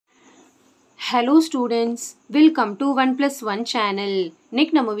Hello students, welcome to 1 plus 1 channel.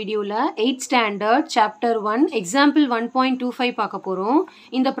 இன்னைக்கு நம்ம வீடியோல 8th standard chapter 1 example 1.25 பார்க்க போறோம்.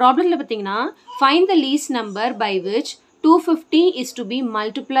 இந்த ப்ராப்ளம்ல பாத்தீங்கன்னா find the least number by which 250 is to be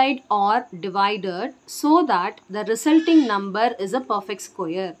multiplied or divided so that the resulting number is a perfect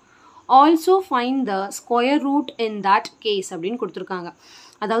square. Also find the square root in that case அப்படின்னு கொடுத்திருக்காங்க.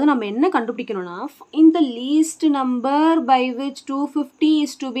 அதாவது நம்ம என்ன கண்டுபிடிக்கணும்னா in the least number by which 250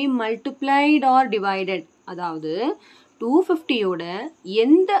 is to be multiplied or divided. அதாவது 250 ஓட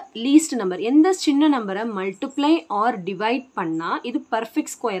எந்த least number எந்த சின்ன நம்பரை multiply or divide பண்ணா இது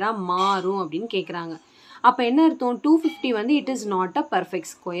perfect square மாறும் அப்படின்னு கேக்குறாங்க. அப்ப என்ன அர்த்தம் 250 வந்து it is not a perfect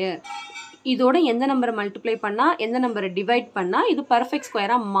square. இதோட எந்த நம்பரை மல்டிப்ளை பண்ணா எந்த நம்பரை டிவைட் பண்ணா இது பர்ஃபெக்ட்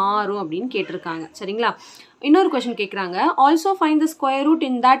ஸ்கொயரா மாறும் அப்படின்னு கேட்டிருக்காங்க. சரிங்களா? இன்னொரு क्वेश्चन கேக்குறாங்க. Also find the square root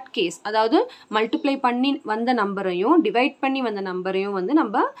in that case. அதாவது மல்டிப்ளை பண்ணி வந்த நம்பரையும் டிவைட் பண்ணி வந்த நம்பரையும் வந்து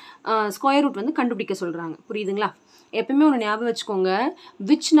நம்ம ஸ்கொயர் ரூட் வந்து கண்டுபிடிக்க சொல்றாங்க. புரியுதுங்களா? எப்பவுமே ஒன்னு ஞாபகம் வச்சுக்கோங்க.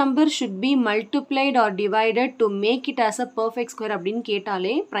 which number should be multiplied or divided to make it as a perfect square அப்படின்னு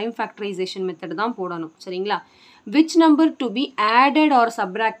கேட்டாலே prime factorization method தான் போடணும். சரிங்களா? which number to be added or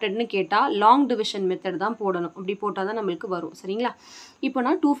subtracted னு கேட்டா long division method தான் போடணும். அப்படி போட்டா தான் நமக்கு வரும். சரிங்களா? இப்போ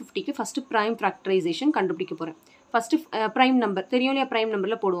நான் 250 க்கு first prime factorization கண்டுபிடிக்க போறேன். first prime number தெரியும் இல்லையா? prime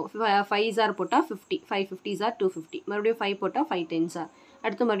numberல போடுவோம். 5s are போட்டா 50, 5 50s are 250. மறுபடியும் 5 போட்டா 5 10s are.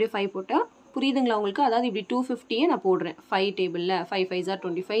 அடுத்து மறுபடியும் 5 போட்டா புரியுதுங்களா உங்களுக்கு? அதாவது இப்படி 250 நான் போடுறேன். 5 டேபிள்ல 5 5s are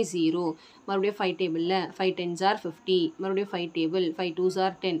 25 0. மறுபடியும் 5 டேபிள்ல 5 10s are 50. மறுபடியும் 5 table 5 2s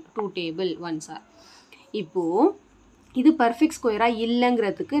are 10. 2 table 1s are. இப்போ இது பர்ஃபெக்ட் ஸ்கொயரா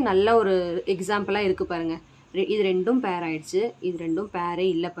இல்லங்கிறதுக்கு நல்ல ஒரு எக்ஸாம்பிளா இருக்கு பாருங்க. இது ரெண்டும் பேர் ஆயிடுச்சு. இது ரெண்டும் பேரே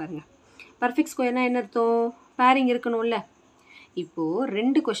இல்ல பாருங்க. பர்ஃபெக்ட் ஸ்கொயர்னா என்ன அர்த்தம்? பேரிங் இருக்கணும்ல. இப்போ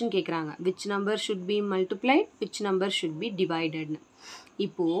ரெண்டு क्वेश्चन கேக்குறாங்க. which number should be multiplied, which number should be divided னு.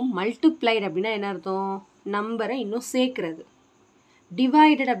 இப்போ multiplied அப்படினா என்ன அர்த்தம்? நம்பரை இன்னும் சேர்க்கிறது.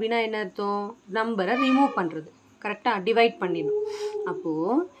 divided அப்படினா என்ன அர்த்தம்? நம்பரை ரிமூவ் பண்றது. கரெக்ட்டா? டிவைட் பண்ணிடணும். அப்போ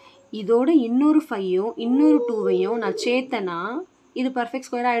இதோட இன்னொரு 5யும் இன்னொரு 2வையும் நான் சேர்த்தனா இது பர்ஃபெக்ட்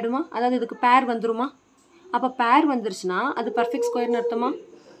ஸ்கொயர் ஆயிடுமா? அதாவது இதுக்கு பேர் வந்துருமா? அப்ப பேர் வந்துருச்சுனா அது பர்ஃபெக்ட் ஸ்கொயர்னு அர்த்தமா?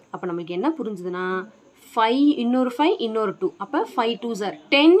 அப்ப நமக்கு என்ன புரிஞ்சதுனா 5 இன்னொரு 5 இன்னொரு 2 அப்ப 5 2s are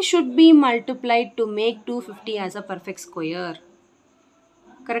 10 should be multiplied to make 250 as a perfect square.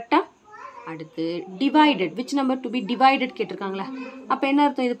 கரெக்ட்டா? அடுத்து divided which number to be divided கேட்டிருக்காங்களா? அப்ப என்ன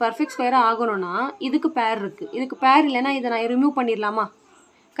அர்த்தம்? இது பர்ஃபெக்ட் ஸ்கொயரா ஆகணும்னா இதுக்கு பேர் இருக்கு. இதுக்கு பேர் இல்லனா இத நான் ரிமூவ் பண்ணிரலாமா?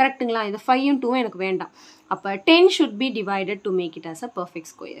 கரெக்ட்டுங்களா? இந்த 5ம் 2ம் எனக்கு வேண்டாம். அப்ப 10 should be divided to make it as a perfect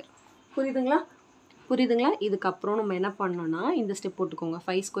square. புரியுதுங்களா? புரியுதுங்களா? இதுக்கு அப்புறம் நம்ம என்ன பண்ணனும்னா இந்த ஸ்டெப் போட்டுக்கோங்க.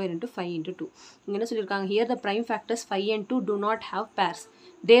 5 square into 5 into 2. இங்க என்ன சொல்லிருக்காங்க? Here the prime factors 5 and 2 do not have pairs.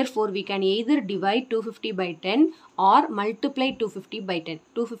 Therefore we can either divide 250 by 10 or multiply 250 by 10.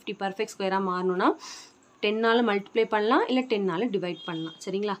 250 perfect square மாறணும்னா 10 நால மல்டிப்ளை பண்ணலாம் இல்ல 10 நால டிவைட் பண்ணலாம்.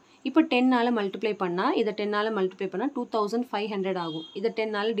 சரிங்களா? இப்போ 10 நால மல்டிப்ளை பண்ணா இத 10 நால மல்டிப்ளை பண்ணா 2500 ஆகும். இத 10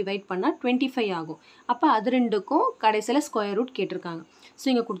 நால டிவைட் பண்ணா 25 ஆகும். அப்ப அது ரெண்டுக்கும் கடைசில ஸ்கொயர் ரூட் கேட்டிருக்காங்க. சோ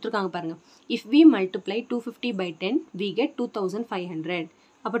இங்க கொடுத்திருக்காங்க பாருங்க. If we multiply 250 by 10 we get 2500.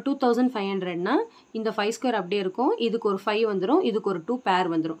 அப்ப 2500 னா இந்த 5 ஸ்கொயர் அப்படியே இருக்கும். இதுக்கு ஒரு 5 வந்துரும். இதுக்கு ஒரு 2 பேர்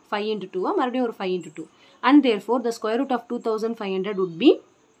வந்துரும். 5 into 2 மறுபடியும் ஒரு 5 into 2. And therefore the square root of 2500 would be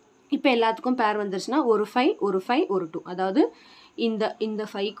இப்போ எல்லாத்துக்கும் பேர் வந்துருச்சுனா ஒரு 5 ஒரு 5 ஒரு 2. அதாவது இந்த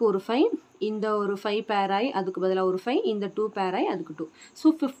 5க்கு ஒரு 5 இந்த ஒரு 5 பேர் ஆயி அதுக்கு பதிலா ஒரு 5 இந்த 2 பேர் ஆயி அதுக்கு 2. சோ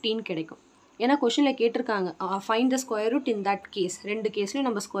 15 கிடைக்கும். ஏனா क्वेश्चनல கேட்டிருக்காங்க find the square root in that case. ரெண்டு கேஸ்லயும்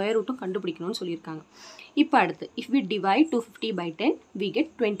நம்ம ஸ்கொயர் ரூட்டும் கண்டுபிடிக்கணும்னு சொல்லிருக்காங்க. இப்போ அடுத்து if we divide 250 by 10 we get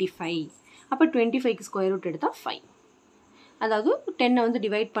 25. அப்ப 25 க்கு ஸ்கொயர் ரூட் எடுத்தா 5. அதாவது 10 வந்து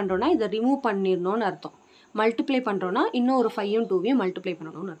டிவைட் பண்றோம்னா இத ரிமூவ் பண்ணிரணும்னு அர்த்தம். மல்டிப்ளை பண்றோம்னா இன்னும் ஒரு 5யும் 2வையும் மல்டிப்ளை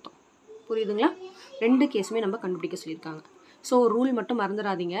பண்ணனும்னு அர்த்தம். புரியுதுங்களா? ரெண்டு கேஸ்மே நம்ம கண்டுபிடிக்க சொல்லிருக்காங்க. சோ ரூல் மட்டும்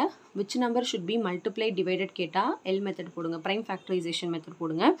மறந்துடாதீங்க. which number should be multiplied divided கேட்டா L method போடுங்க. prime factorization method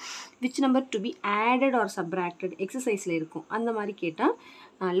போடுங்க. which number to be added or subtracted exerciseல இருக்கும். அந்த மாதிரி கேட்டா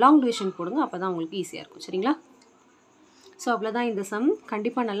long division போடுங்க. அப்பதான் உங்களுக்கு ஈஸியா இருக்கும். சரிங்களா? சோ அவ்வளவுதான் இந்த சம்.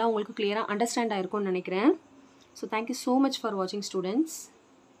 கண்டிப்பா நல்லா உங்களுக்கு கிளியரா அண்டர்ஸ்டாண்ட் ஆயிருக்கும்னு நினைக்கிறேன். So thank you so much for watching students.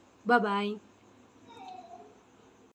 Bye bye.